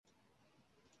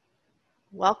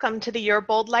Welcome to the Your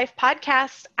Bold Life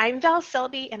podcast. I'm Val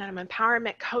Selby, and I'm an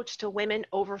empowerment coach to women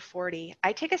over 40.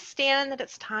 I take a stand that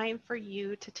it's time for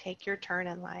you to take your turn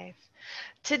in life.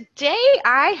 Today,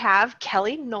 I have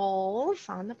Kelly Knowles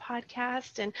on the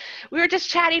podcast, and we were just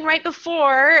chatting right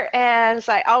before, as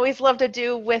I always love to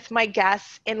do with my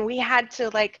guests, and we had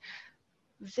to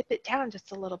zip it down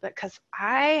just a little bit because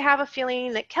I have a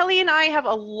feeling that Kelly and I have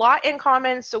a lot in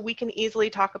common, so we can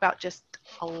easily talk about just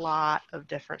a lot of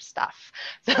different stuff.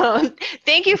 So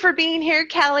thank you for being here,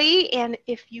 Kelly. And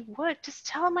if you would just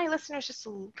tell my listeners,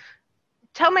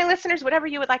 whatever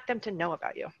you would like them to know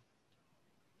about you.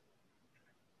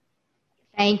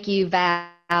 Thank you, Val.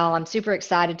 I'm super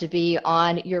excited to be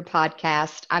on your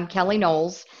podcast. I'm Kelly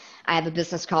Knowles. I have a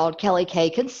business called Kelly K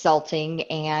Consulting,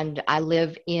 and I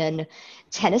live in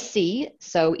Tennessee.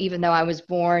 So even though I was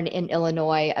born in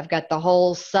Illinois, I've got the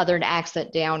whole Southern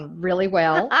accent down really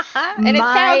well. And it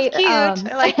sounds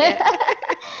cute. I like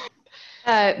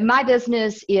it. My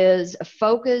business is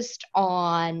focused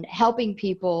on helping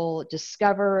people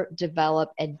discover,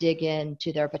 develop, and dig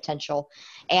into their potential.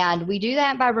 And we do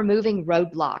that by removing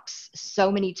roadblocks.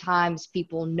 So many times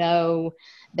people know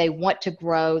they want to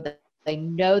grow, they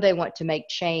know they want to make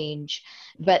change,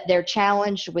 but they're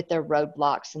challenged with their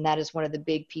roadblocks. And that is one of the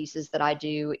big pieces that I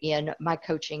do in my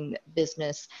coaching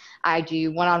business. I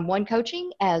do one-on-one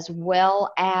coaching as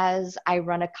well as I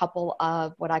run a couple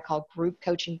of what I call group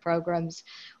coaching programs.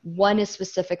 One is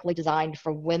specifically designed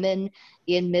for women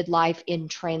in midlife in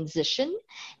transition.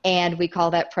 And we call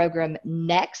that program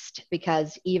Next,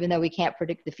 because even though we can't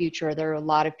predict the future, there are a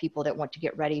lot of people that want to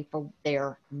get ready for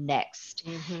their next.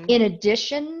 Mm-hmm. In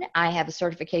addition, I have a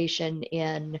certification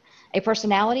in a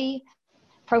personality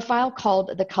profile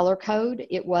called the Color Code.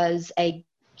 It was a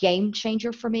game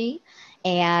changer for me.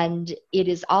 And it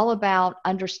is all about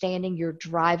understanding your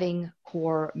driving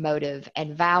core motive.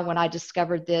 And Val, when I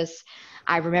discovered this,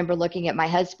 I remember looking at my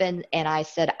husband and I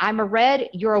said, I'm a red,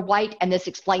 you're a white, and this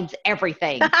explains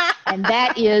everything. And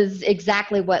that is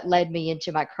exactly what led me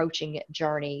into my coaching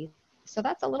journey. So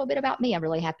that's a little bit about me. I'm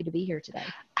really happy to be here today.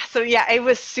 So yeah, I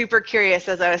was super curious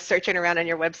as I was searching around on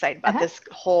your website about this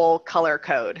whole color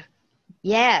code.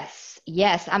 Yes.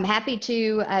 I'm happy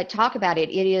to talk about it.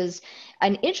 It is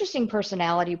an interesting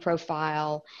personality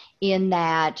profile in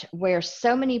that where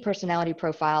so many personality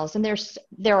profiles, and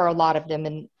there are a lot of them,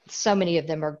 and so many of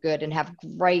them are good and have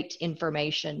great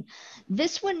information.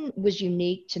 This one was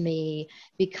unique to me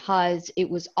because it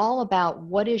was all about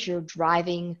what is your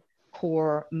driving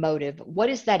core motive? What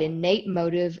is that innate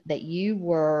motive that you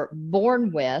were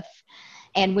born with?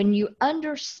 And when you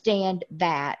understand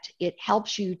that, it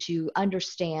helps you to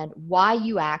understand why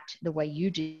you act the way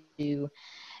you do.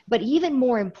 But even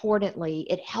more importantly,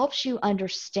 it helps you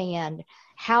understand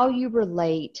how you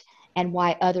relate and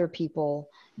why other people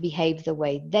behave the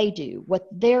way they do, what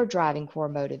their driving core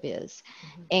motive is.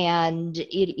 Mm-hmm. And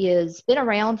it has been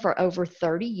around for over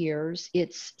 30 years.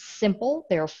 It's simple.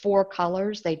 There are 4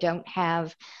 colors. They don't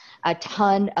have a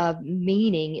ton of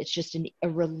meaning. It's just a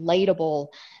relatable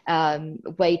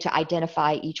way to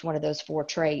identify each one of those 4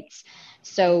 traits.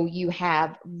 So you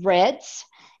have reds,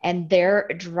 and their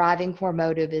driving core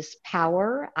motive is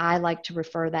power. I like to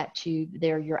refer that to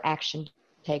your action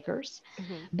takers.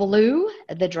 Mm-hmm. Blue,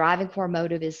 the driving core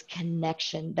motive is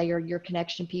connection. They are your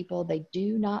connection people. They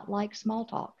do not like small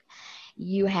talk.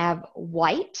 You have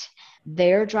white,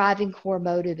 their driving core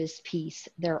motive is peace.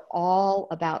 They're all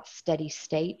about steady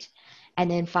state.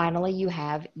 And then finally, you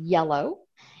have yellow,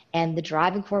 and the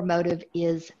driving core motive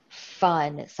is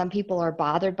fun. Some people are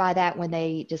bothered by that when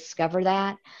they discover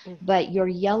that, but your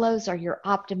yellows are your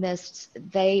optimists.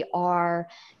 They are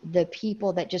the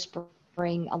people that just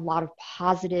bring a lot of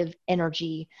positive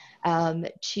energy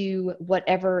to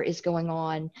whatever is going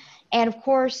on. And of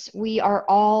course, we are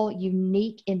all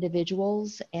unique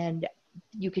individuals, and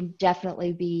you can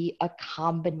definitely be a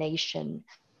combination.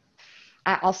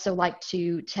 I also like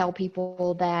to tell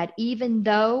people that even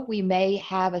though we may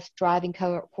have a driving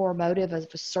core motive of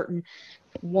a certain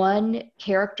one,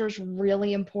 character's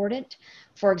really important.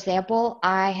 For example,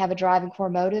 I have a driving core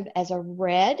motive as a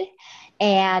red,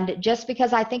 and just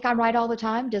because I think I'm right all the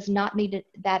time does not mean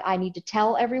that I need to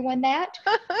tell everyone that,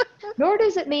 nor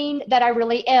does it mean that I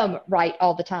really am right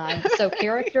all the time. So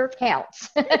character counts.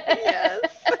 Yes.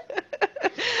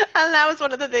 And that was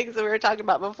one of the things that we were talking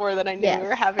about before that I knew we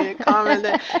were having in common.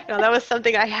 That, that was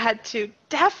something I had to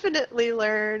definitely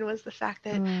learn, was the fact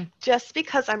that just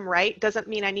because I'm right doesn't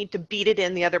mean I need to beat it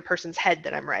in the other person's head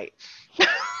that I'm right.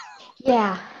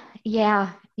 Yes.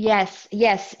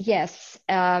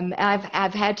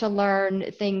 I've had to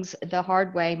learn things the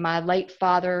hard way. My late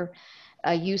father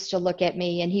used to look at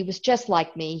me, and he was just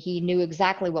like me. He knew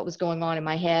exactly what was going on in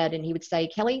my head. And he would say,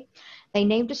 Kelly, they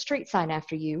named a street sign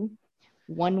after you,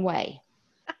 one way.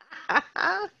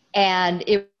 And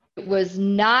it was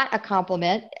not a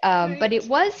compliment, but it Right.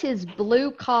 was his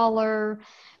blue collar,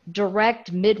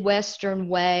 direct Midwestern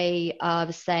way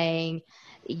of saying,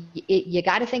 you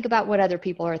got to think about what other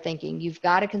people are thinking. You've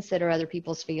got to consider other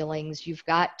people's feelings. You've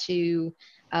got to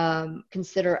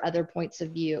consider other points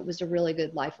of view. It was a really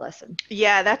good life lesson.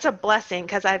 Yeah, that's a blessing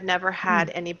because I've never had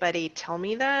Mm. anybody tell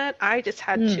me that. I just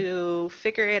had Mm. to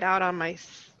figure it out on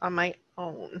my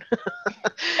own.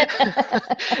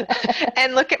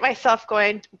 And look at myself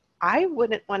going, I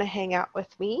wouldn't want to hang out with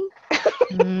me.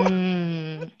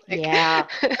 Like, Yeah.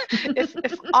 if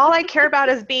all I care about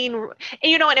is being,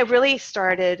 and and it really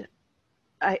started,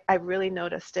 I really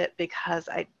noticed it because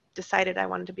I decided I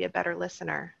wanted to be a better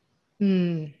listener.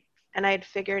 Mm. And I had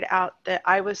figured out that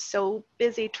I was so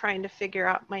busy trying to figure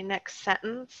out my next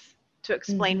sentence to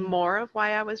explain Mm-hmm. more of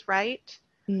why I was right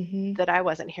Mm-hmm. that I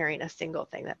wasn't hearing a single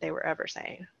thing that they were ever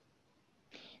saying.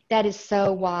 That is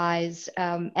so wise.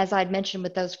 As I'd mentioned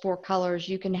with those four colors,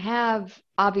 you can have,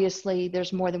 obviously,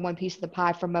 there's more than one piece of the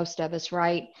pie for most of us,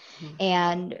 right? Mhm.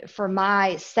 And for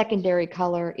my secondary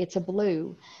color, it's a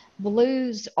blue.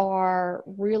 Blues are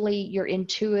really your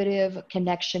intuitive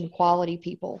connection quality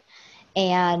people.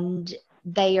 And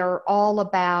they are all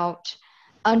about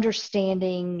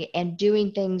understanding and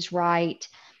doing things right.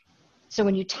 So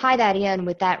when you tie that in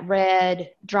with that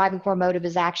red driving core motive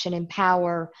is action and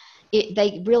power,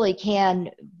 they really can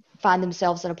find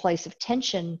themselves in a place of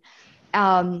tension.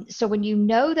 So when you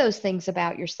know those things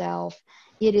about yourself,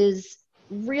 it is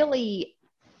really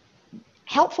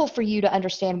helpful for you to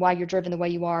understand why you're driven the way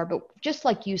you are. But just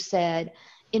like you said,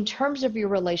 in terms of your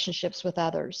relationships with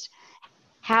others,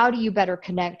 how do you better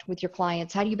connect with your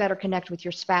clients? How do you better connect with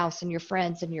your spouse and your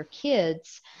friends and your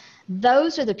kids?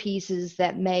 Those are the pieces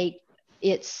that make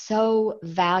it so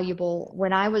valuable.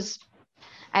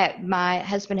 My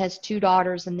husband has two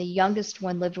daughters, and the youngest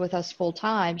one lived with us full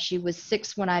time. She was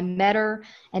 6 when I met her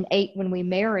and 8 when we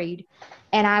married.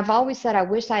 And I've always said I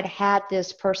wish I'd had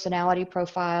this personality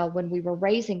profile when we were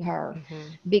raising her,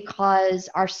 Mhm. because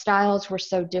our styles were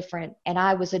so different. And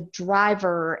I was a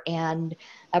driver and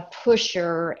a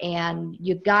pusher, and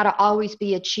you've got to always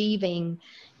be achieving.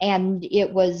 And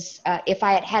it was, if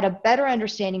I had had a better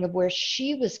understanding of where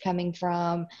she was coming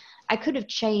from, I could have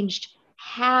changed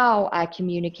how I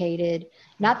communicated.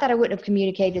 Not that I wouldn't have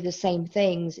communicated the same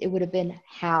things, it would have been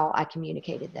how I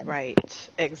communicated them. Right,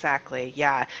 exactly.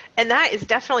 Yeah. And that is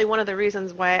definitely one of the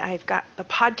reasons why I've got the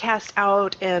podcast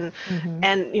out Mm-hmm.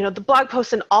 and the blog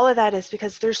posts and all of that is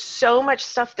because there's so much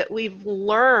stuff that we've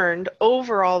learned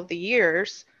over all the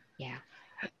years Yeah.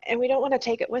 and we don't want to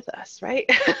take it with us, right?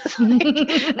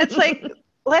 It's like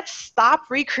let's stop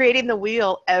recreating the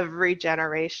wheel every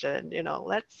generation.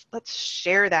 Let's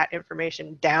share that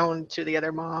information down to the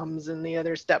other moms and the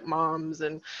other stepmoms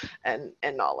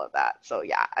and all of that. So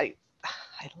yeah, I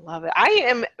love it. I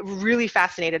am really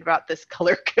fascinated about this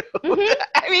color code. Mm-hmm.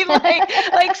 I mean,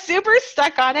 like super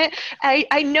stuck on it.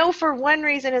 I know for one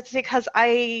reason it's because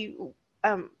I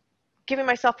giving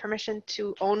myself permission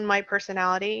to own my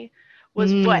personality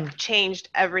was what Mm. changed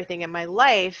everything in my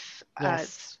life. Yes.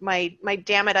 It's my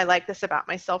damn it, I like this about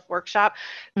myself workshop.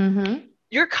 Mm-hmm.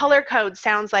 Your color code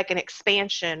sounds like an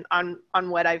expansion on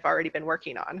what I've already been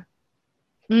working on.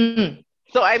 Mm.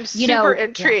 So I'm super Yeah.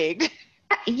 intrigued.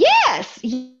 Yes.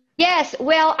 Yes.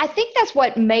 Well, I think that's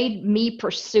what made me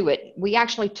pursue it. We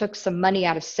actually took some money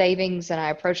out of savings, and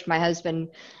I approached my husband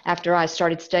after I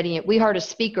started studying it. We heard a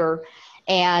speaker,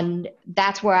 and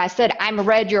that's where I said, I'm a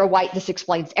red, you're a white. This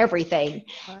explains everything.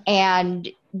 And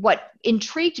what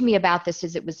intrigued me about this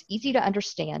is it was easy to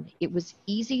understand, it was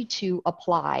easy to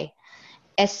apply,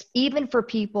 as even for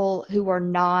people who are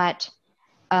not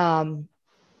um,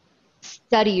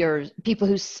 studiers, people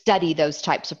who study those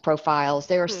types of profiles.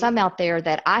 There are Hmm. some out there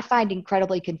that I find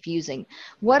incredibly confusing.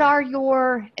 What Yeah. are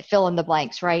your fill in the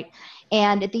blanks, right?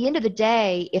 And at the end of the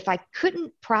day, if I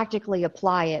couldn't practically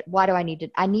apply it, why do I need to?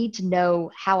 I need to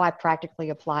know how I practically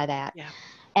apply that. Yeah.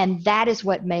 And that is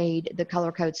what made the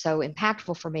color code so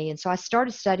impactful for me. And so I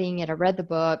started studying it. I read the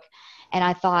book, and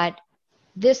I thought,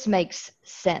 this makes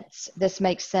sense. This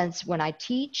makes sense when I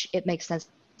teach. It makes sense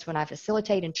when I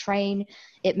facilitate and train.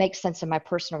 It makes sense in my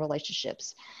personal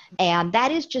relationships. And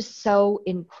that is just so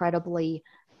incredibly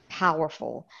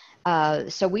powerful.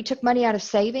 So we took money out of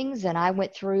savings, and I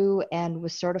went through and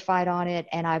was certified on it.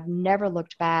 And I've never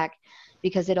looked back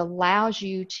because it allows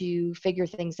you to figure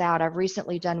things out. I've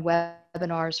recently done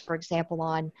webinars, for example,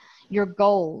 on your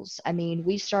goals. I mean,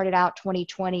 we started out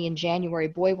 2020 in January.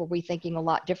 Boy, were we thinking a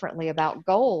lot differently about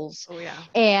goals. Oh, yeah.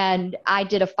 And I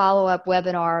did a follow-up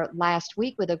webinar last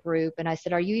week with a group, and I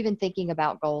said, are you even thinking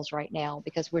about goals right now?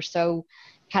 Because we're so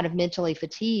kind of mentally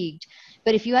fatigued.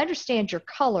 But if you understand your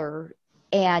color,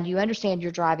 and you understand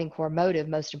your driving core motive,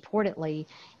 most importantly,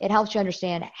 it helps you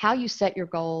understand how you set your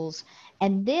goals,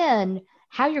 and then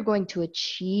how you're going to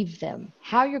achieve them,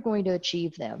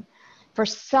 For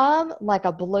some, like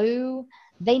a blue,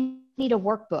 they need a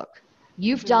workbook.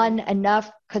 You've Mm-hmm. done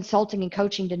enough consulting and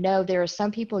coaching to know there are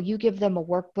some people, you give them a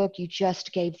workbook, you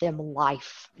just gave them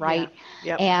life, Yeah. right?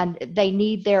 Yep. And they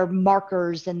need their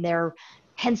markers and their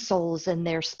pencils and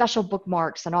their special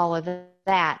bookmarks and all of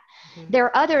that. Mm-hmm. There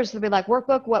are others that be like,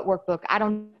 workbook, what workbook? I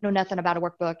don't know nothing about a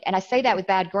workbook. And I say that with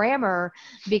bad grammar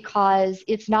because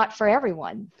it's not for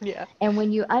everyone. Yeah. And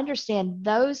when you understand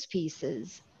those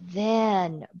pieces,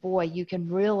 then boy, you can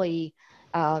really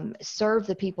serve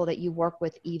the people that you work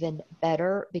with even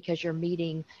better because you're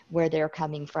meeting where they're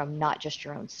coming from, not just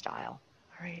your own style.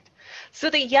 Right. So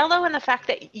the yellow and the fact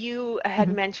that you had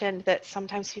Mm-hmm. mentioned that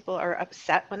sometimes people are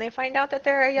upset when they find out that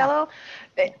they're a Yeah. yellow.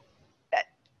 eh, Yeah.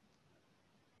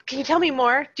 Can you tell me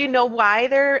more? Do you know why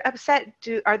they're upset?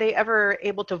 Are they ever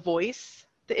able to voice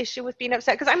the issue with being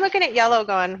upset? Because I'm looking at yellow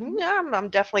going, yeah, I'm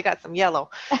definitely got some yellow.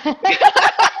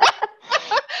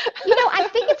 I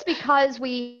think it's because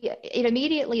it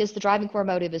immediately is the driving core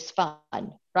motive is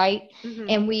fun, right? Mm-hmm.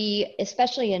 And we,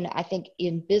 especially I think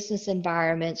in business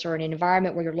environments or in an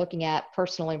environment where you're looking at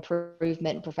personal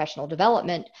improvement and professional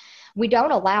development, we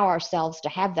don't allow ourselves to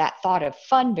have that thought of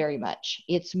fun very much.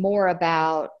 It's more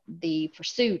about the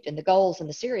pursuit and the goals and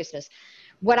the seriousness.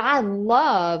 What I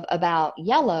love about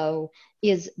yellow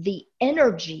is the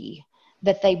energy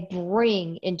that they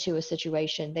bring into a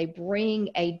situation. They bring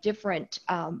a different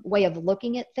way of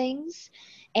looking at things.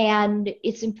 And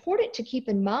it's important to keep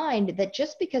in mind that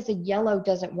just because a yellow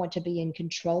doesn't want to be in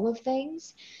control of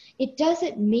things, it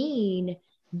doesn't mean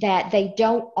that they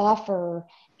don't offer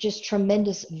just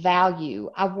tremendous value.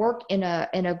 I worked in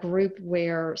a group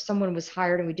where someone was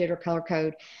hired and we did her color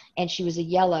code and she was a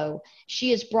yellow. She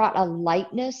has brought a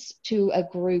lightness to a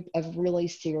group of really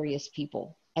serious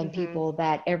people and Mm-hmm. people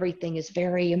that everything is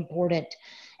very important,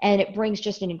 and it brings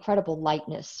just an incredible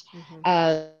lightness.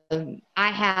 Mm-hmm.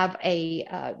 I have a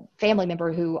family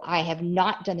member who I have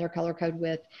not done their color code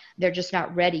with. They're just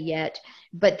not ready yet,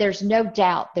 but there's no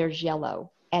doubt there's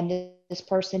yellow, and this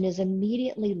person is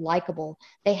immediately likable.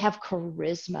 They have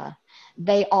charisma.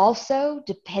 They also,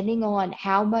 depending on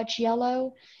how much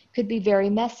yellow, could be very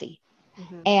messy.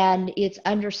 Mm-hmm. And it's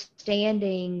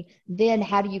understanding then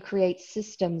how do you create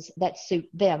systems that suit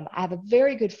them. I have a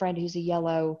very good friend who's a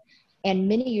yellow, and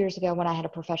many years ago when I had a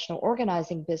professional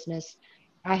organizing business,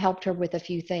 I helped her with a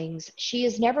few things. She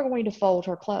is never going to fold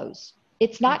her clothes.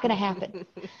 It's not going to happen.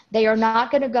 They are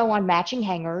not going to go on matching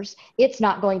hangers. It's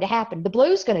not going to happen. The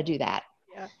blue's going to do that.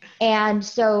 Yeah. And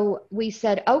so we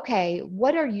said, okay,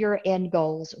 what are your end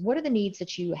goals? What are the needs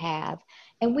that you have?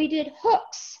 And we did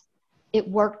hooks. It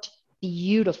worked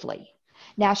beautifully.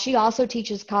 Now, she also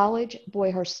teaches college.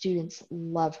 Boy, her students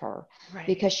love her Right.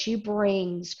 because she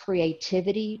brings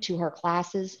creativity to her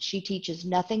classes. She teaches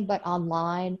nothing but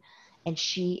online, and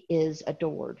she is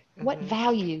adored. What Mm-hmm.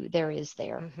 value there is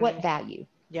there? Mm-hmm. What value?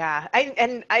 Yeah.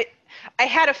 I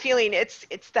had a feeling it's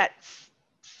that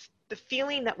the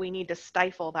feeling that we need to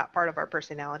stifle that part of our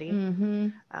personality,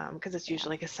 Mm-hmm. because it's Yeah.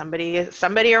 usually because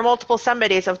somebody or multiple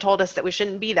somebodies have told us that we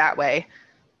shouldn't be that way.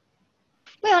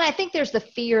 Well, and I think there's the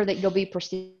fear that you'll be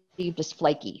perceived as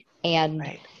flaky, and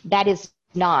Right. that is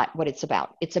not what it's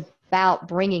about. It's about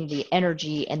bringing the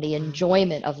energy and the Mm-hmm.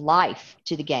 enjoyment of life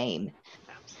to the game.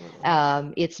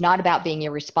 Absolutely. It's not about being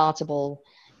irresponsible.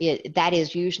 That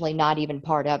is usually not even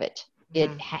part of it.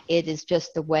 Mm-hmm. It is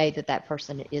just the way that that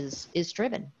person is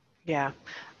driven. Yeah,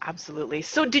 absolutely.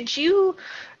 So did you,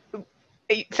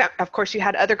 of course, you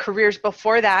had other careers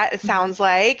before that, it Mhm. sounds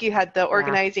like. You had the Yeah.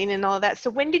 organizing and all of that. So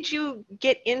when did you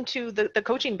get into the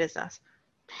coaching business?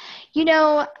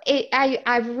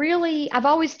 I've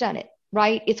always done it,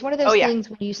 right? It's one of Oh, those yeah. things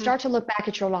when you Mm-hmm. start to look back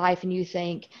at your life and you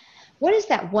think, what is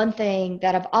that one thing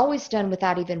that I've always done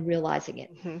without even realizing it?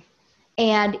 Mm-hmm.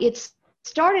 And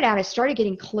I started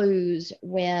getting clues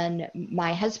when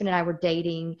my husband and I were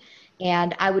dating,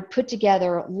 and I would put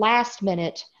together last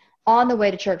minute on the way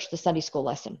to church the Sunday school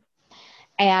lesson.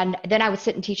 And then I would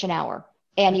sit and teach an hour.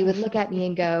 And he would look at me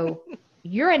and go,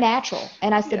 "You're a natural."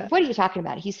 And I Yeah. said, "What are you talking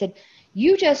about?" He said,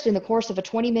 You just, in the course of a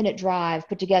 20-minute drive,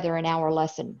 put together an hour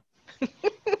lesson.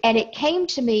 And it came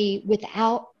to me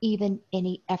without even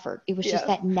any effort. It was just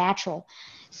Yeah. that natural.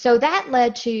 So that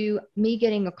led to me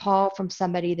getting a call from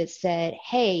somebody that said,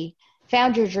 hey,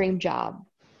 found your dream job,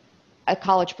 a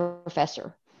college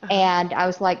professor. Uh-huh. And I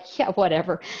was like, yeah,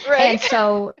 whatever. And Right.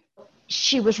 so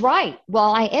she was right.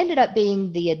 Well, I ended up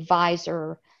being the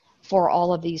advisor for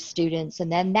all of these students.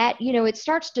 And then that, it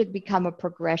starts to become a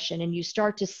progression, and you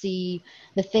start to see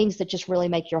the things that just really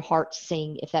make your heart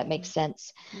sing, if that makes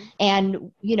sense. Mhm.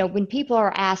 And, when people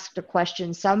are asked a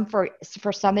question,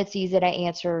 for some it's easy to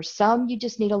answer, some you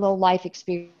just need a little life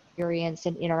experience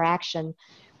and interaction.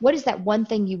 What is that one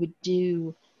thing you would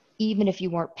do even if you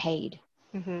weren't paid?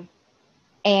 Mhm.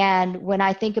 And when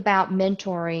I think about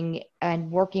mentoring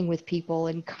and working with people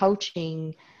and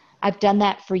coaching, I've done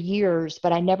that for years,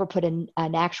 but I never put an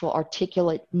actual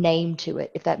articulate name to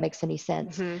it, if that makes any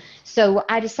sense. Mhm. So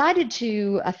I decided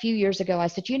to, a few years ago, I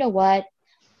said, you know what?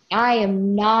 I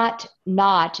am not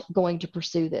going to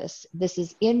pursue this. This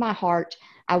is in my heart.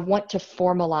 I want to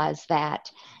formalize that.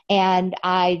 And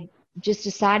I just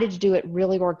decided to do it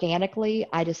really organically.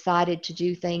 I decided to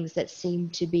do things that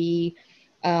seemed to be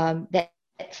that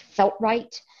felt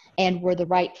right and were the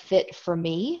right fit for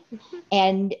me. Mhm.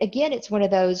 And again, it's one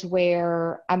of those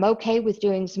where I'm okay with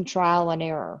doing some trial and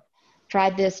error.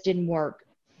 Tried this, didn't work.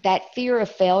 That fear of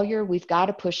failure, we've got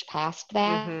to push past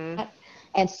that. Mhm.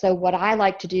 And so what I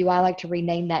like to do, I like to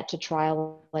rename that to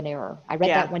trial and error. I read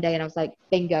that Yeah. one day and I was like,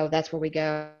 bingo, that's where we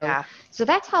go. Yeah. So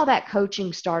that's how that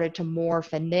coaching started to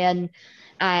morph. And then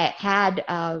I had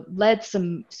led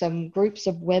some groups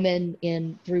of women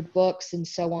in through books and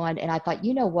so on. And I thought,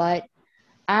 you know what?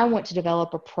 I want to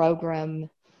develop a program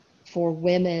for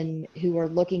women who are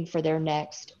looking for their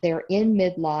next. They're in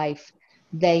midlife.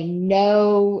 They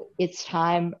know it's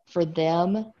time for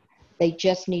them. They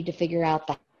just need to figure out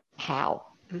the how.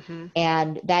 Mhm.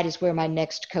 And that is where my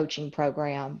next coaching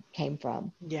program came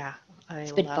from. Yeah. I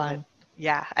It's been love it. fun.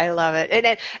 Yeah, I love it.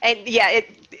 And yeah,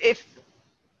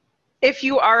 if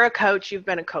you are a coach, you've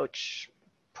been a coach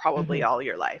probably Hmm. all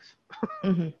your life.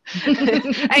 Hmm.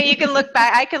 And you can look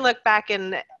back, I can look back,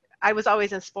 and I was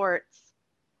always in sports.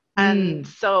 And Mm,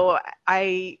 so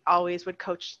I always would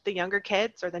coach the younger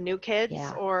kids or the new kids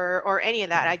yeah, or any of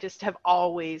that. yeah. I just have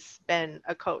always been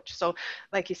a coach. So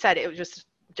like you said, it was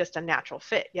just a natural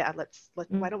fit. Yeah,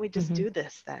 why don't we just Hmm. do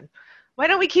this then? Why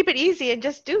don't we keep it easy and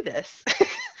just do this?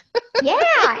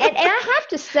 Yeah, and I have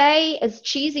to say, as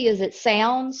cheesy as it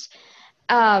sounds,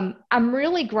 I'm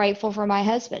really grateful for my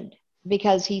husband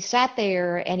because he sat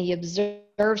there and he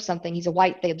observed something. He's a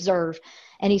white, they observe.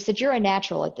 And he said, you're a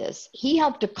natural at this. He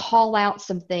helped to call out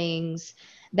some things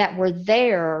that were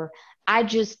there. I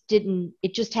just didn't,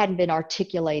 it just hadn't been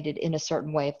articulated in a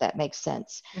certain way, if that makes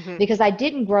sense. Hmm. Because I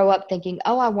didn't grow up thinking,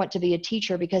 oh, I want to be a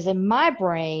teacher, because in my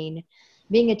brain,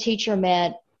 being a teacher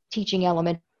meant teaching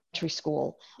elementary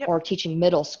school Yep. or teaching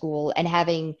middle school and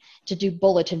having to do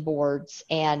bulletin boards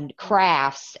and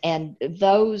crafts, and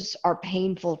those are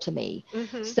painful to me.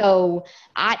 Hmm. So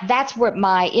that's what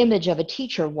my image of a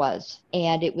teacher was,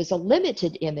 and it was a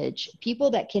limited image.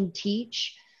 People that can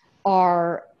teach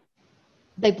are,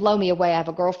 they blow me away. I have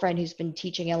a girlfriend who's been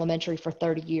teaching elementary for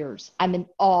 30 years. I'm in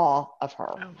awe of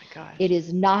her. Oh my It gosh.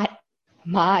 is not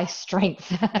my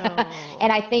strength. No.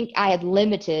 And I think I had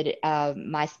limited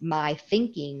my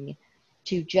thinking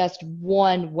to just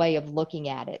one way of looking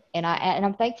at it. And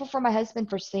I'm thankful for my husband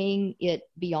for seeing it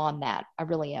beyond that. I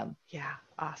really am. Yeah,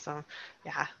 awesome.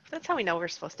 Yeah, that's how we know we're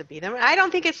supposed to be them. I don't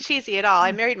think it's cheesy at all.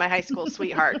 I married my high school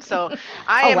sweetheart, so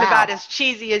I Oh am about wow. as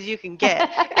cheesy as you can get.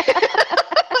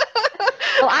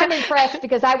 Well, I'm impressed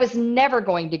because I was never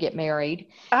going to get married.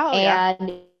 Oh yeah.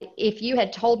 And if you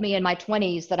had told me in my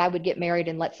 20s that I would get married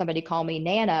and let somebody call me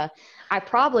Nana, I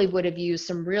probably would have used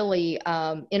some really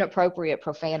inappropriate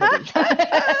profanity.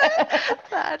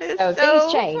 That is So things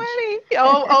so change. funny.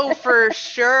 Oh, for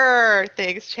sure.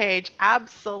 Things change.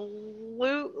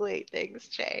 Absolutely, things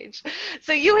change.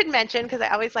 So you had mentioned, because I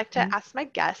always like to ask my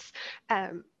guests,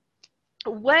 um,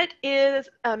 what is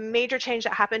a major change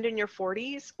that happened in your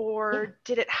 40s, Yeah. or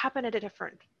did it happen at a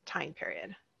different time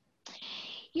period?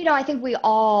 I think we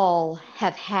all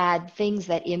have had things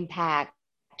that impact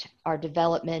our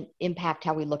development, impact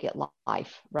how we look at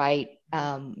life, right?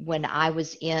 When I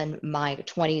was in my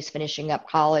 20s finishing up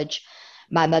college,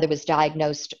 my mother was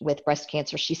diagnosed with breast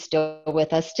cancer. She's still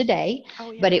with us today,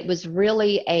 Oh yeah. but it was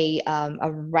really a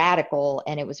radical,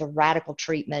 and it was a radical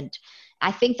treatment.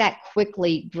 I think that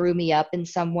quickly grew me up in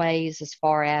some ways as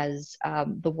far as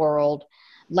the world.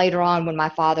 later on, when my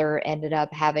father ended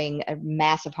up having a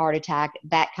massive heart attack,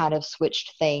 that kind of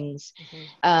switched things.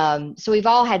 So we've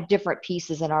all had different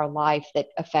pieces in our life that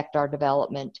affect our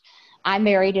development. I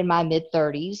married in my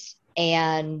mid-30s.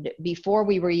 And before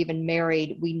we were even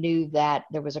married, we knew that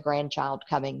there was a grandchild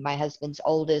coming. My husband's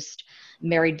oldest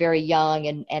married very young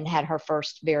and had her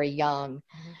first very young.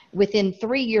 Within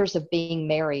 3 years of being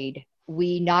married,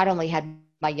 we not only had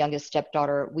my youngest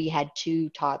stepdaughter, we had 2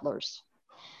 toddlers.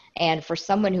 And for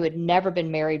someone who had never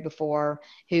been married before,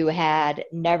 who had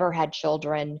never had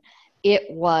children,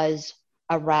 it was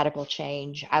a radical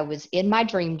change. I was in my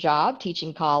dream job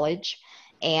teaching college,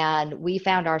 and we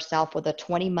found ourselves with a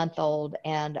 20-month-old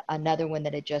and another one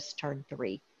that had just turned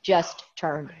 3, just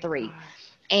turned 3. Gosh.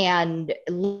 And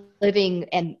living,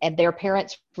 and their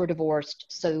parents were divorced.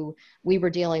 So we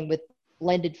were dealing with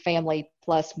blended family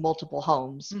plus multiple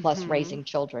homes, plus raising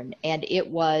children. And it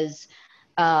was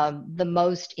the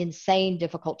most insane,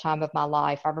 difficult time of my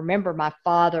life. I remember my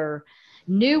father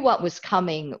knew what was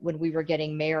coming when we were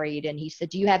getting married. And he said,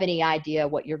 "Do you have any idea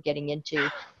what you're getting into?"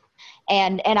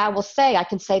 And I will say, I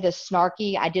can say this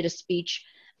snarky. I did a speech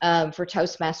for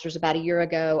Toastmasters about a year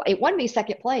ago. It won me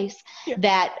second place. Yeah.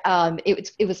 That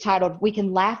it was titled, "We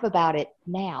Can Laugh About It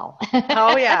Now."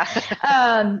 Oh, yeah.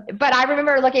 But I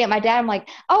remember looking at my dad. I'm like,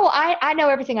 "Oh, I know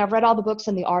everything. I've read all the books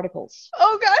and the articles."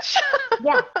 Oh, gosh.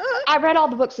 Yeah, I read all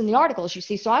the books and the articles, you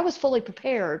see. So I was fully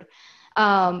prepared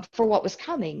for what was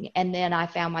coming. And then I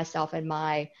found myself in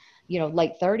my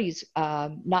late 30s,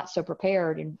 not so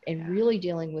prepared, and really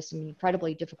dealing with some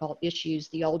incredibly difficult issues.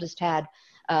 The oldest had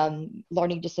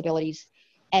learning disabilities.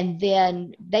 And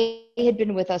then they had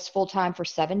been with us full time for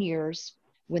 7 years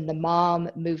when the mom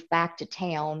moved back to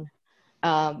town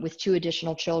with 2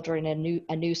 additional children and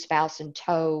a new spouse in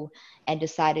tow, and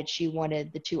decided she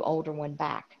wanted the 2 older one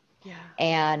back. Yeah.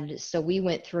 And so we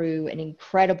went through an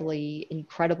incredibly,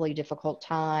 incredibly difficult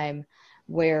time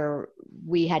where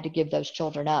we had to give those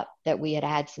children up that we had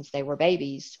had since they were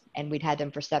babies, and we'd had them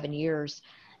for 7 years,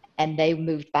 and they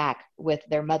moved back with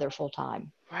their mother full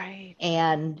time. Right.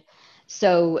 And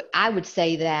so I would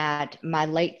say that my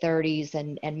late 30s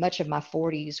and much of my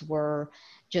 40s were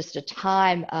just a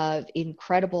time of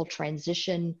incredible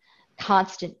transition,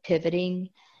 constant pivoting,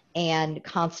 and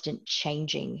constant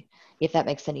changing, if that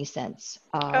makes any sense.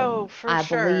 Oh, for I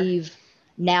sure. believe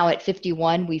now at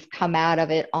 51, we've come out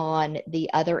of it on the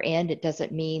other end. It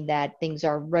doesn't mean that things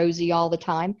are rosy all the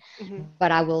time,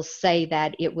 but I will say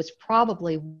that it was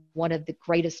probably one of the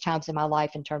greatest times in my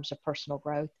life in terms of personal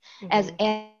growth.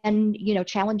 And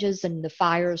challenges and the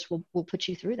fires will put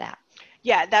you through that.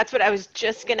 Yeah, that's what I was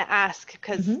just going to ask,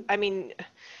 because I mean,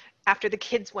 after the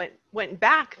kids went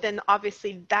back, then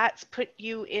obviously that's put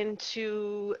you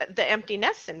into the empty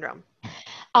nest syndrome.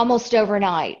 Almost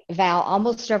overnight, Val,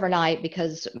 almost overnight,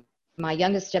 because my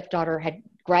youngest stepdaughter had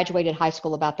graduated high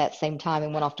school about that same time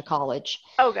and went off to college.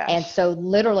 Oh, gosh. And so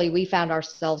literally we found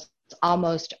ourselves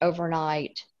almost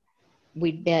overnight.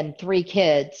 We'd been 3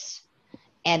 kids,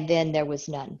 and then there was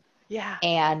none. Yeah.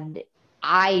 And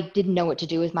I didn't know what to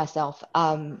do with myself.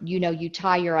 You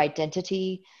tie your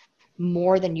identity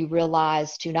more than you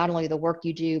realize to not only the work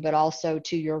you do, but also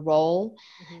to your role.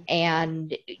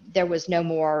 And there was no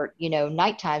more,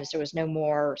 night times. There was no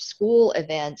more school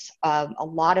events. A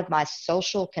lot of my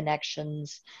social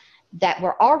connections that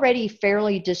were already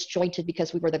fairly disjointed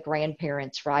because we were the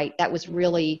grandparents, right? That was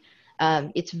really,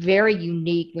 it's very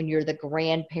unique when you're the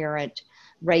grandparent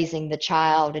raising the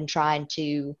child and trying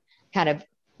to kind of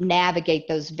navigate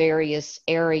those various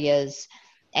areas.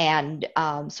 And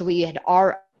so we had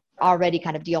already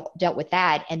kind of dealt with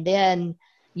that. And then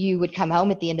you would come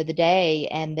home at the end of the day,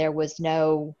 and it was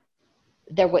like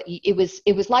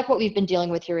what we've been dealing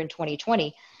with here in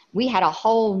 2020. We had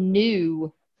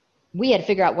we had to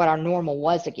figure out what our normal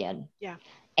was again. Yeah.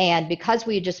 And because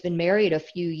we had just been married a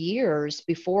few years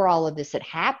before all of this had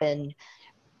happened,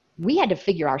 we had to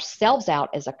figure ourselves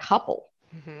out as a couple.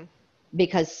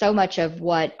 Because so much of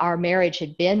what our marriage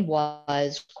had been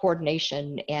was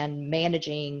coordination and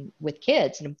managing with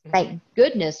kids. And thank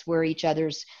goodness we're each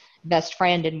other's best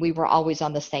friend, and we were always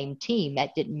on the same team.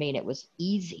 That didn't mean it was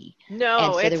easy. No,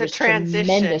 and so it's there a was transition.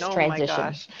 tremendous Oh my transition.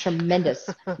 gosh. Tremendous.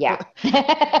 Yeah.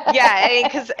 Yeah, I mean,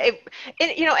 because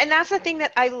and that's the thing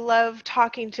that I love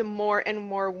talking to more and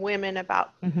more women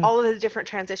about, all of the different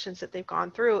transitions that they've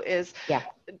gone through, is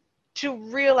to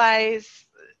realize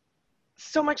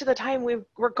so much of the time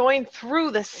we're going through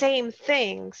the same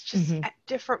things, just at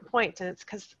different points. And it's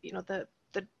because, the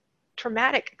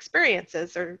traumatic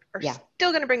experiences are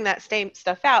still going to bring that same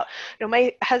stuff out.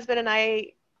 My husband and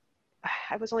I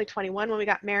was only 21 when we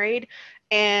got married,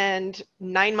 and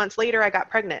 9 months later I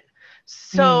got pregnant.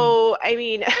 Mm. So, I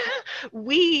mean,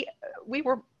 we we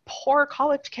were poor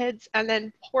college kids and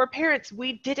then poor parents.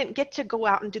 We didn't get to go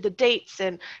out and do the dates.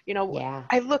 And, Yeah.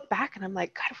 I look back and I'm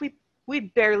like, God, we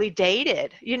barely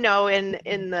dated, in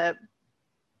the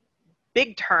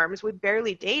big terms, we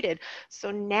barely dated.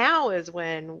 So now is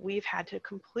when we've had to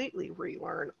completely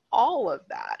relearn all of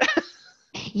that.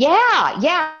 Yeah,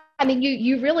 yeah. I mean,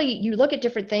 you really you look at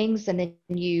different things and then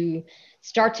you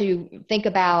start to think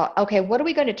about, okay, what are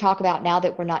we going to talk about now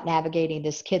that we're not navigating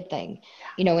this kid thing?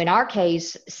 In our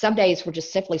case, some days we're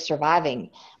just simply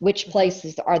surviving. Which Hmm.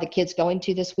 places are the kids going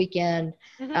to this weekend?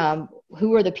 Hmm.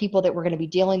 Who are the people that we're going to be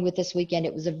dealing with this weekend?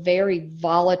 It was a very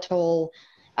volatile.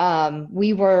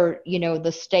 We were,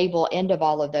 the stable end of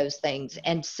all of those things,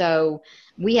 and so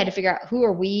we had to figure out who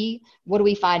are we, what do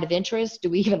we find of interest, do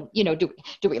we even,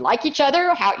 do we like each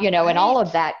other, how, and all Right.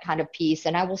 of that kind of piece.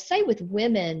 And I will say with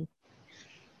women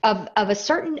of a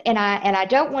certain, and I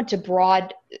don't want to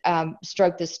broad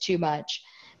stroke this too much,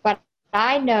 but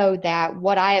I know that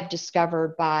what I have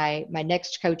discovered by my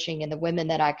next coaching and the women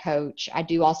that I coach, I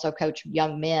do also coach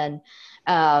young men,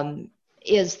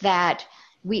 is that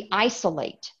we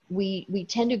isolate. We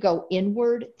tend to go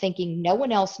inward, thinking no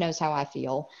one else knows how I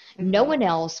feel. No Hmm. one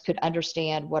else could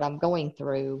understand what I'm going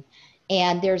through.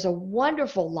 And there's a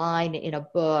wonderful line in a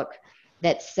book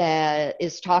that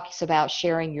talks about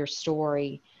sharing your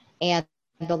story. And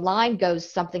the line goes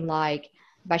something like,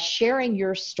 by sharing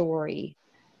your story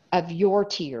of your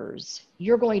tears,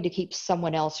 you're going to keep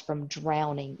someone else from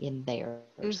drowning in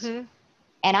theirs. Hmm.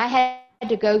 And I had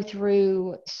to go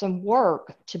through some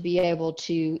work to be able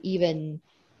to even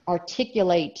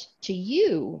articulate to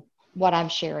you what I'm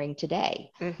sharing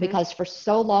today. Hmm. Because for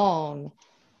so long,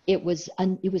 it was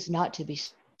not to be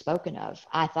spoken of.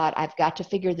 I thought, I've got to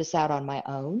figure this out on my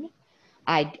own.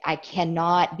 I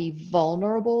cannot be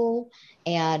vulnerable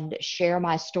and share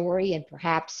my story and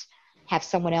perhaps have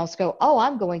someone else go, oh,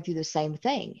 I'm going through the same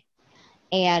thing.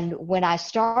 And when I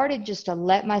started just to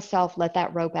let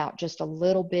that rope out just a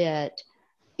little bit,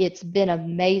 it's been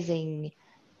amazing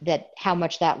that how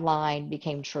much that line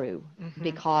became true, Hmm.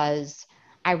 because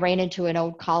I ran into an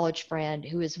old college friend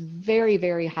who is very,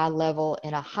 very high level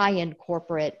in a high end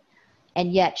corporate,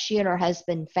 and yet she and her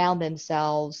husband found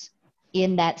themselves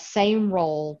in that same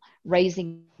role,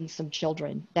 raising some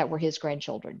children that were his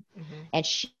grandchildren. Hmm. And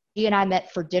she and I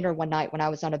met for dinner one night when I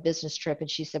was on a business trip. And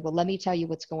she said, well, let me tell you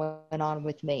what's going on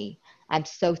with me. I'm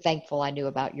so thankful I knew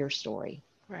about your story.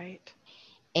 Right.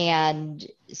 And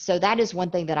so that is one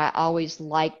thing that I always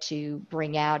like to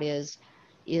bring out is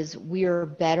we're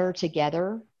better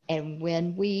together. And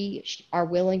when we are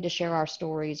willing to share our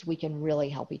stories, we can really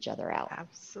help each other out.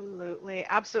 Absolutely,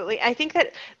 absolutely. I think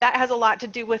that that has a lot to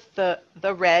do with the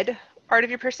red part of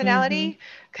your Mm-hmm. personality,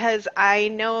 because I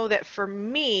know that for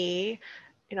me,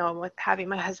 with having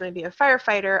my husband be a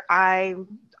firefighter,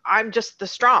 I'm just the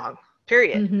strong,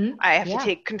 period. Mm-hmm. I have to Yeah.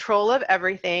 take control of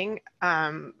everything.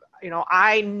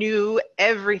 I knew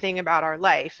everything about our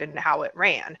life and how it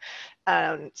ran.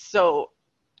 So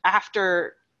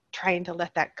after trying to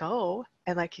let that go,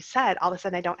 and like you said, all of a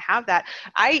sudden I don't have that.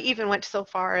 I even went so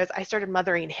far as I started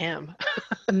mothering him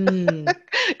Mm.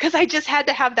 because I just had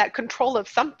to have that control of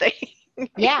something.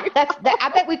 Yeah, that's that. I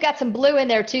bet we've got some blue in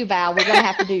there too, Val. We're gonna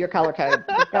have to do your color code.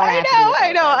 We're gonna have to do your I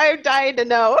color know. code. I'm dying to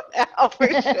know now for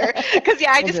sure. Because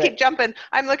yeah, I We'll just do keep it. jumping.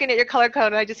 I'm looking at your color code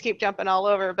and I just keep jumping all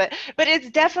over. But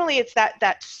it's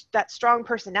that strong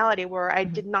personality where I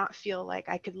did not feel like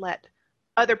I could let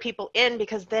other people in,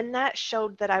 because then that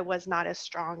showed that I was not as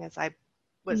strong as I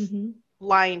was Mm-hmm.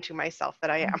 lying to myself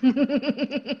that I am.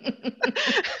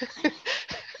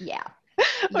 Yeah,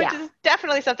 Which yeah. is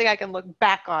definitely something I can look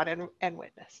back on and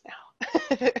witness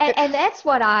now. And that's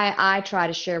what I try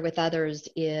to share with others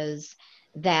is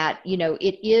that,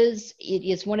 it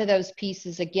is one of those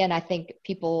pieces. Again, I think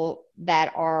people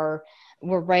that were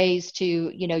raised to,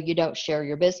 you don't share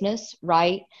your business,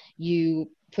 right?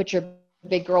 You put your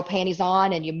big girl panties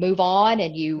on and you move on,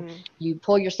 and Mhm. you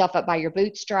pull yourself up by your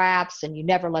bootstraps, and you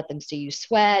never let them see you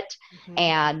sweat, Mhm.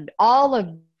 and all of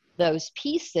those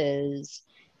pieces.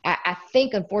 I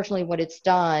think unfortunately what it's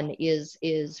done is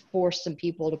force some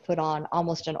people to put on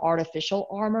almost an artificial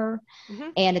armor.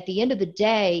 Mhm. And at the end of the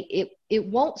day, it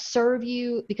won't serve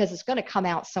you because it's going to come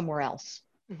out somewhere else.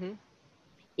 Mhm.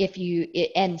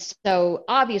 And so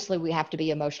obviously we have to be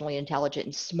emotionally intelligent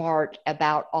and smart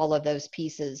about all of those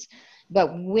pieces.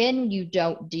 But when you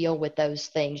don't deal with those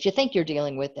things, you think you're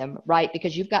dealing with them, right?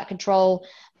 Because you've got control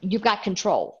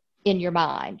in your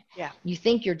mind. Yeah. You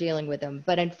think you're dealing with them,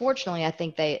 but unfortunately, I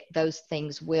think those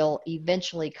things will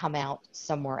eventually come out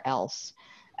somewhere else.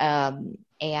 Um,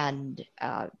 And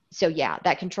so, yeah,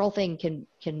 that control thing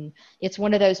it's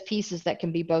one of those pieces that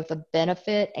can be both a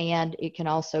benefit and it can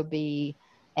also be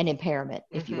an impairment,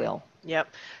 if you will.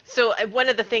 Yep. So one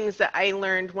of the things that I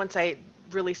learned once I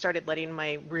really started letting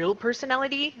my real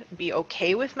personality be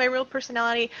okay with my real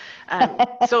personality.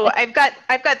 So I've got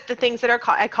the things that are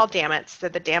called, I call dammits.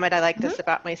 That the damn it, I like this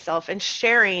about myself, and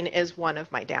sharing is one of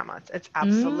my dammits. It's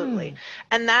absolutely,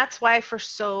 and that's why for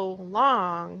so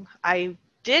long I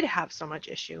did have so much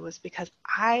issue, was because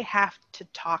I have to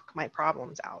talk my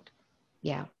problems out.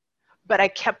 Yeah. But I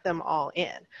kept them all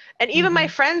in. And even my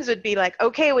friends would be like,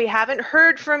 okay, we haven't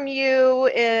heard from you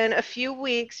in a few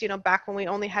weeks, back when we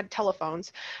only had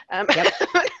telephones. Yep.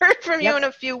 Haven't heard from you in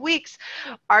a few weeks.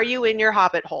 Are you in your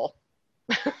hobbit hole?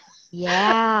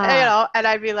 Yeah. And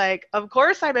I'd be like, of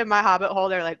course I'm in my hobbit hole.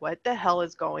 They're like, what the hell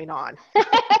is going on?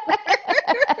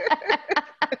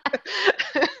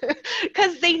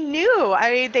 Because they knew,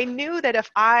 they knew that if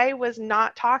I was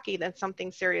not talking, then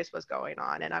something serious was going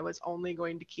on, and I was only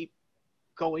going to keep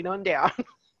going on down.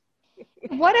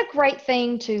 What a great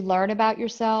thing to learn about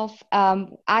yourself.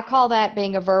 I call that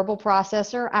being a verbal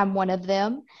processor. I'm one of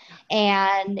them.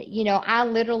 And, I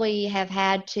literally have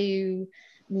had to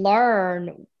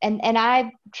learn, and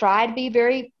I try to be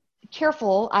very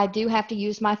careful. I do have to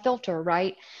use my filter,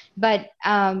 right? But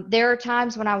there are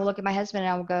times when I will look at my husband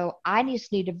and I will go, I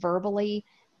just need to verbally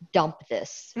dump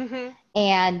this.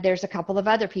 And there's a couple of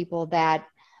other people that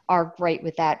are great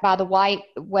with that. By the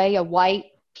way, a white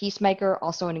peacemaker,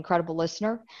 also an incredible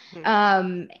listener.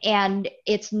 And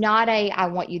it's not I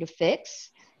want you to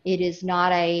fix. It is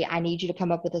not I need you to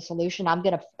come up with a solution. I'm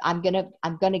going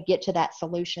to get to that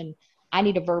solution. I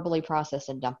need to verbally process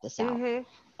and dump this out.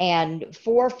 And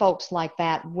for folks like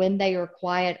that, when they are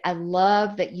quiet, I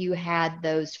love that you had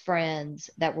those friends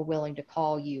that were willing to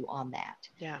call you on that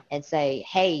and say,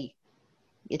 hey,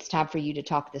 it's time for you to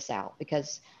talk this out.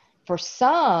 Because for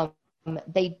some,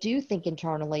 they do think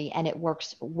internally and it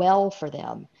works well for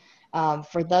them.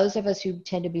 For those of us who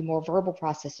tend to be more verbal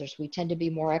processors, we tend to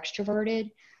be more extroverted.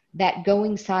 That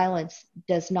going silence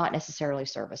does not necessarily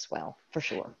serve us well, for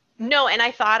sure. No, and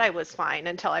I thought I was fine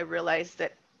until I realized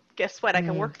that, guess what? I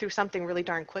can work through something really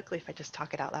darn quickly if I just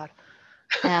talk it out loud.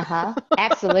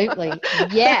 Absolutely.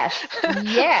 Yes.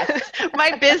 Yes.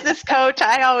 My business coach,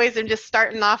 I always am just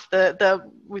starting off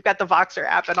we've got the Voxer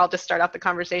app, and I'll just start off the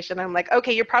conversation. I'm like,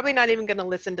 okay, you're probably not even going to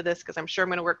listen to this because I'm sure I'm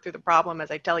going to work through the problem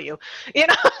as I tell you,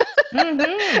 And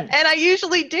I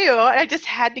usually do. I just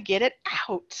had to get it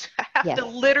out. I have to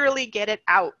literally get it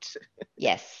out.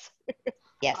 Yes.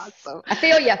 Yes. Awesome. I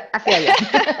feel you.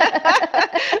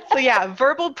 So yeah,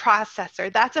 verbal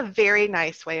processor. That's a very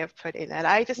nice way of putting it.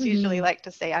 I just usually like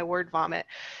to say I word vomit.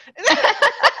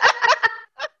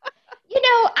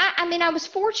 I was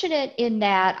fortunate in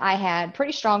that I had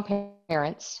pretty strong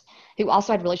parents who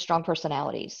also had really strong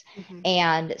personalities.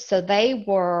 And so they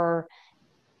were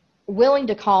willing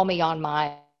to call me on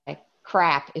my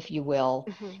crap, if you will.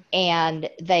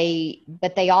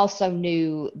 But they also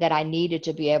knew that I needed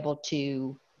to be able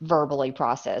to verbally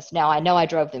process. Now, I know I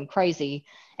drove them crazy,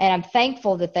 and I'm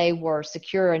thankful that they were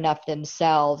secure enough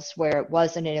themselves where it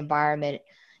wasn't an environment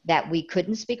that we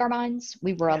couldn't speak our minds.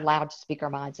 We were allowed to speak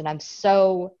our minds. And I'm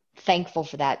so thankful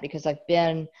for that, because I've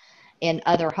been in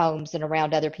other homes and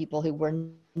around other people who were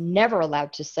never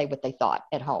allowed to say what they thought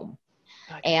at home.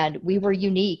 And we were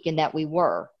unique in that we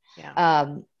were.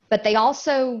 But they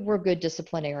also were good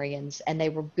disciplinarians, and they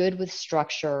were good with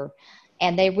structure.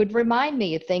 And they would remind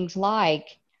me of things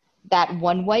like that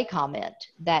one-way comment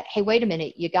that, hey, wait a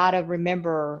minute, you got to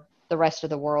remember the rest of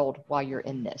the world while you're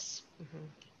in this.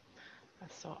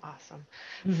 That's so awesome.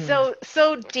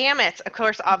 So damn it. Of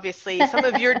course, obviously, some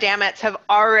of your damn it's have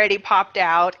already popped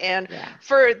out. And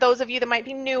for those of you that might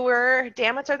be newer,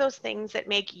 damn it's are those things that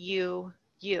make you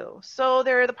you. So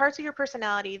they're the parts of your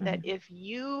personality that if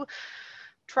you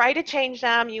try to change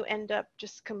them, you end up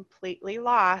just completely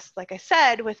lost. Like I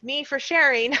said, with me for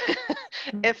sharing,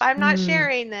 if I'm not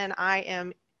sharing, then I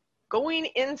am going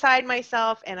inside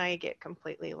myself and I get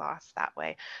completely lost that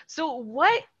way. So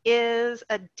what is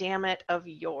a damn it of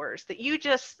yours that you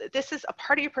this is a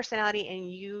part of your personality and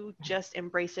you just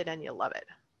embrace it and you love it?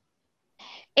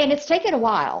 And it's taken a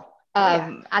while.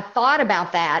 I thought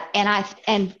about that, and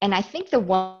I think the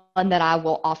one that I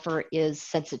will offer is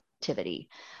sensitivity.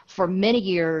 For many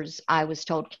years, I was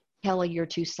told, Kelly, you're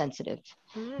too sensitive.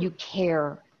 You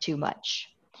care too much.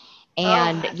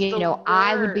 And,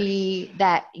 I would be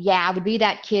that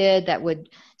kid that would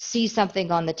see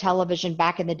something on the television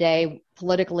back in the day,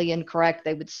 politically incorrect.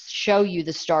 They would show you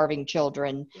the starving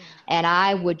children. And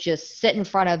I would just sit in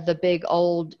front of the big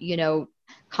old,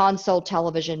 console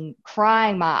television,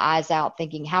 crying my eyes out,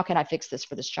 thinking, how can I fix this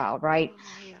for this child, right?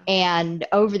 Yeah. And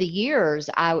over the years,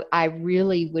 I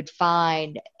really would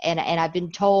find, and I've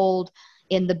been told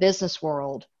in the business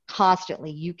world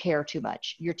constantly, you care too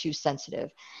much, you're too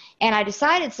sensitive. And I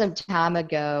decided some time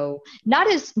ago,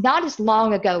 not as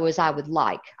long ago as I would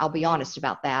like, I'll be honest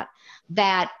about that,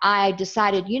 that I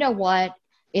decided, you know what,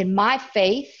 in my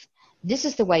faith, this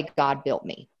is the way God built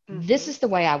me. This is the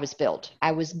way I was built.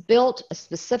 I was built a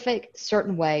specific,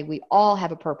 certain way. We all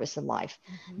have a purpose in life.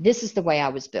 This is the way I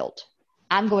was built.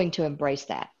 I'm going to embrace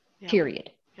that,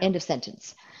 period. End of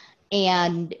sentence.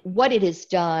 And what it has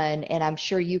done, and I'm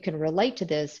sure you can relate to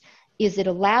this, is it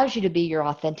allows you to be your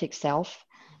authentic self.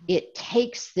 It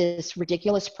takes this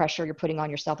ridiculous pressure you're putting on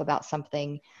yourself about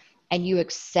something, and you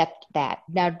accept that.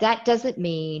 Now, that doesn't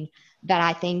mean that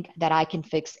I think that I can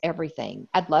fix everything.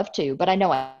 I'd love to, but I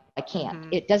know I can't.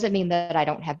 It doesn't mean that I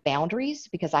don't have boundaries,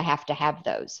 because I have to have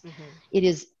those. It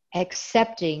is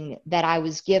accepting that I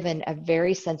was given a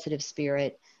very sensitive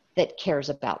spirit that cares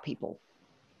about people.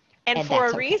 And for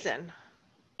a reason.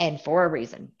 And for a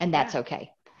reason. And that's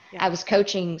okay. I was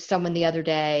coaching someone the other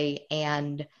day,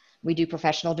 and we do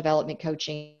professional development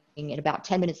coaching. And about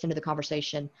 10 minutes into the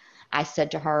conversation, I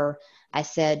said to her, I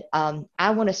said,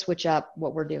 I want to switch up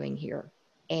what we're doing here.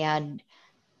 And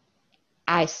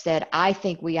I said, I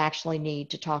think we actually need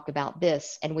to talk about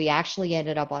this. And we actually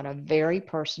ended up on a very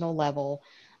personal level.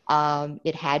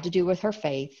 It had to do with her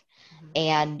faith.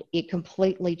 And it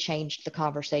completely changed the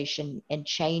conversation and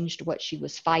changed what she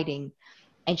was fighting.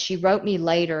 And she wrote me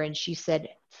later and she said,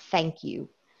 thank you.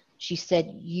 She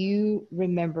said, you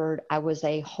remembered I was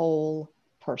a whole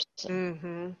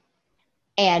person.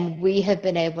 And we have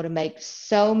been able to make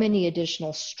so many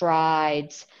additional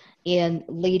strides in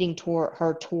leading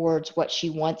her towards what she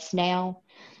wants now.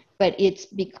 But it's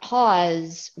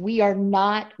because we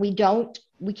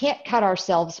can't cut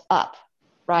ourselves up,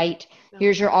 right? No.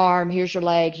 Here's your arm, here's your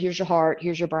leg, here's your heart,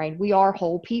 here's your brain. We are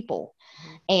whole people.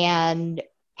 And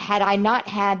had I not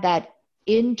had that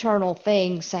internal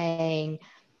thing saying,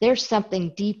 there's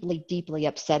something deeply, deeply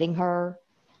upsetting her,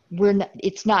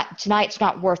 tonight's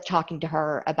not worth talking to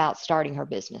her about starting her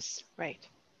business. Right.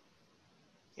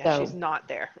 Yeah, so, she's not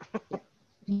there.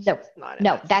 No,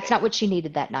 that's not what she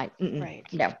needed that night. Right.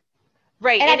 No.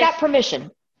 Right. And I got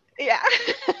permission. Yeah.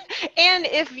 And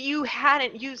if you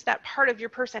hadn't used that part of your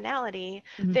personality,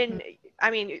 then, I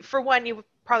mean, for one, you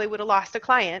probably would have lost a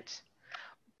client,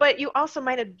 but you also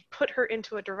might have put her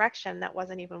into a direction that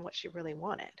wasn't even what she really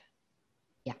wanted.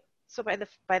 Yeah. So by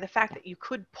the fact that you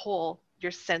could pull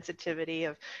your sensitivity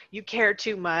of you care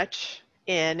too much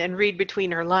in and read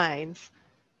between her lines.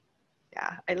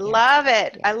 Yeah. I love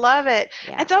it. Yeah. I love it.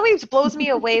 Yeah. It always blows me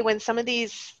away when some of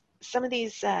these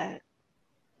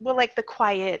well, like the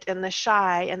quiet and the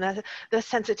shy and the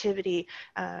sensitivity,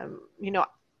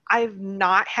 I've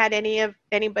not had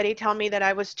anybody tell me that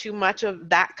I was too much of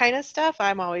that kind of stuff.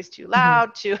 I'm always too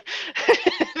loud, too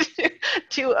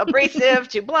abrasive,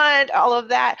 too blunt, all of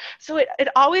that. So it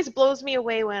always blows me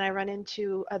away when I run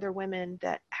into other women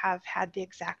that have had the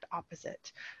exact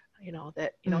opposite.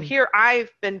 Here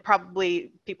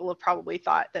people have probably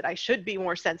thought that I should be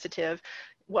more sensitive.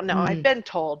 Well, no, I've been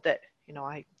told that,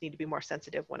 I need to be more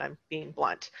sensitive when I'm being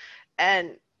blunt.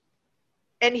 And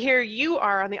here you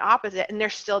are on the opposite, and they're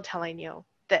still telling you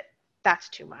that that's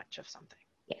too much of something.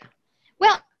 Yeah.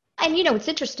 Well, and it's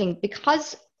interesting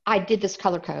because I did this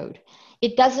color code.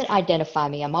 It doesn't identify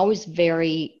me. I'm always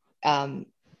very adamant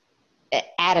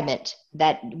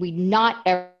that we not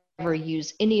ever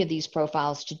use any of these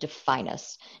profiles to define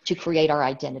us, to create our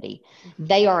identity.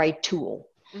 They are a tool.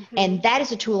 And that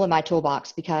is a tool in my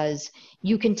toolbox because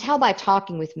you can tell by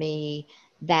talking with me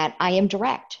that I am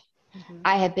direct.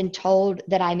 I have been told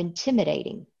that I'm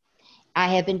intimidating.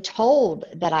 I have been told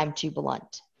that I'm too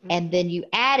blunt. And then you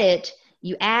add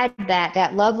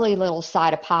that lovely little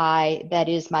side of pie that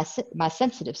is my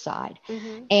sensitive side.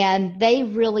 And they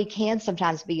really can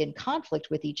sometimes be in conflict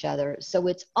with each other. So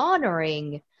it's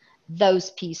honoring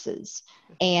those pieces.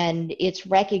 And it's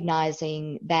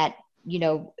recognizing that,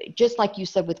 just like you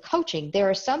said with coaching, there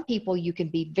are some people you can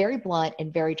be very blunt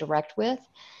and very direct with.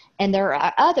 And there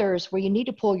are others where you need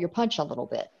to pull your punch a little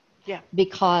bit. Yeah.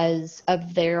 Because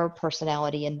of their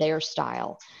personality and their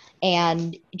style.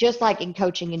 And just like in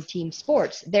coaching in team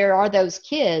sports, there are those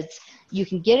kids you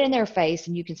can get in their face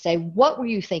and you can say, what were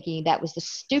you thinking? That was the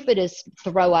stupidest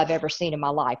throw I've ever seen in my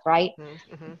life, right?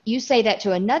 You say that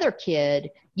to another kid,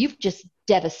 you've just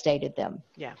devastated them.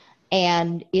 Yeah.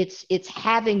 And it's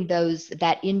having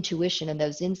that intuition and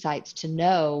those insights to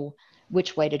know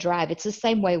which way to drive. It's the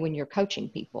same way when you're coaching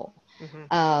people.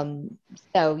 Mm-hmm. Um,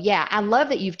 so yeah, I love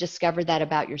that you've discovered that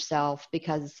about yourself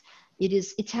because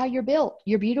it's how you're built.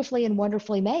 You're beautifully and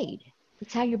wonderfully made.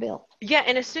 It's how you're built. Yeah,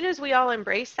 and as soon as we all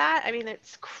embrace that, I mean,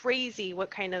 it's crazy what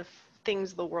kind of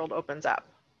things the world opens up.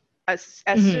 As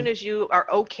soon Hmm. as you are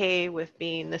okay with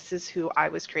being, this is who I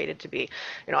was created to be.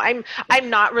 I'm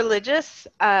not religious,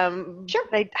 Sure.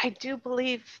 but I do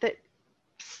believe that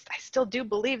I still do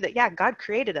believe that, yeah, God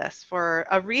created us for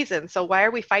a reason. So why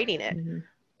are we fighting it? Hmm.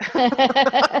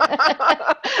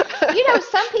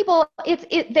 Some people,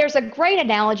 there's a great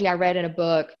analogy I read in a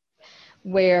book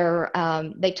where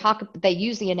they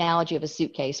use the analogy of a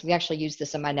suitcase. We actually use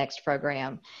this in my next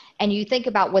program. And you think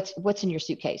about what's in your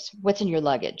suitcase, what's in your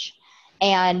luggage.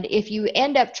 And if you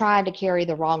end up trying to carry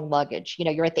the wrong luggage,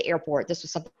 you're at the airport. This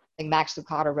was something Max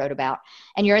Lucado wrote about.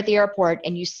 And you're at the airport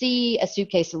and you see a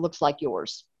suitcase that looks like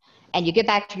yours. And you get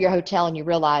back to your hotel and you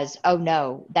realize, oh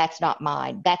no, that's not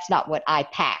mine. That's not what I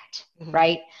packed, Mhm.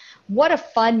 right? What a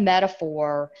fun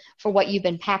metaphor for what you've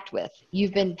been packed with.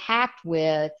 You've been packed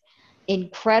with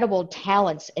incredible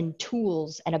talents and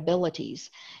tools and abilities.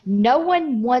 No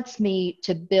one wants me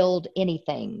to build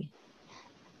anything.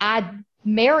 I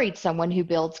married someone who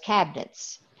builds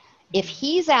cabinets. If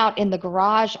he's out in the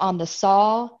garage on the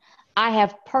saw, I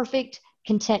have perfect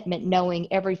contentment knowing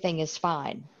everything is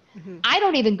fine. Mhm. I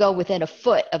don't even go within a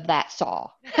foot of that saw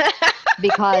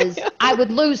because I would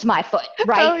lose my foot,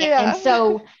 right? Oh And yeah.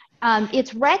 so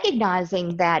it's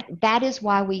recognizing that that is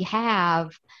why we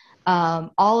have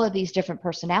all of these different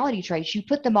personality traits. You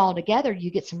put them all together, you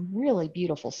get some really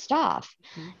beautiful stuff.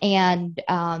 Mhm.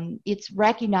 And it's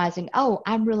recognizing, oh,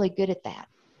 I'm really good at that.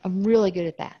 I'm really good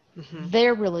at that. Mhm.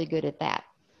 They're really good at that.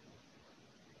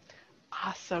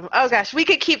 Awesome. Oh gosh, we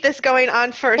could keep this going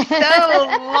on for so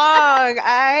long.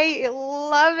 I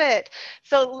love it.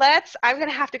 So I'm going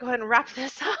to have to go ahead and wrap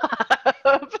this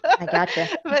up. I gotcha.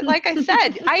 But like I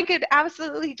said, I could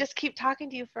absolutely just keep talking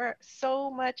to you for so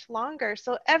much longer.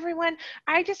 So everyone,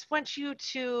 I just want you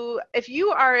to, if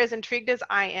you are as intrigued as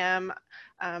I am,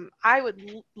 I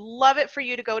would love it for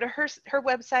you to go to her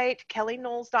website,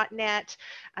 kellyknowles.net,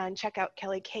 and check out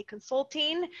Kelly K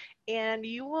Consulting, and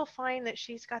you will find that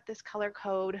she's got this color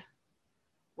code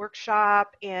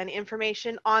workshop and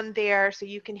information on there, so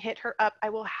you can hit her up. I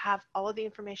will have all of the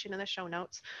information in the show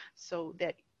notes so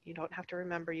that you don't have to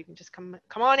remember. You can just come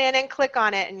on in and click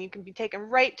on it, and you can be taken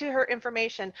right to her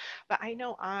information. But I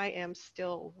know I am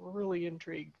still really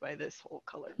intrigued by this whole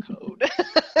color code.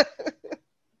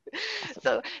 Awesome.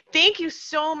 So thank you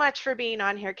so much for being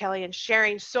on here, Kelly, and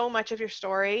sharing so much of your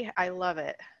story. I love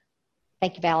it.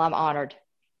 Thank you, Val. I'm honored.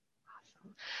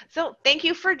 Awesome. So thank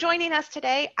you for joining us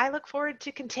today. I look forward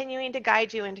to continuing to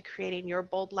guide you into creating your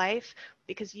bold life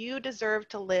because you deserve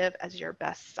to live as your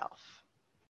best self.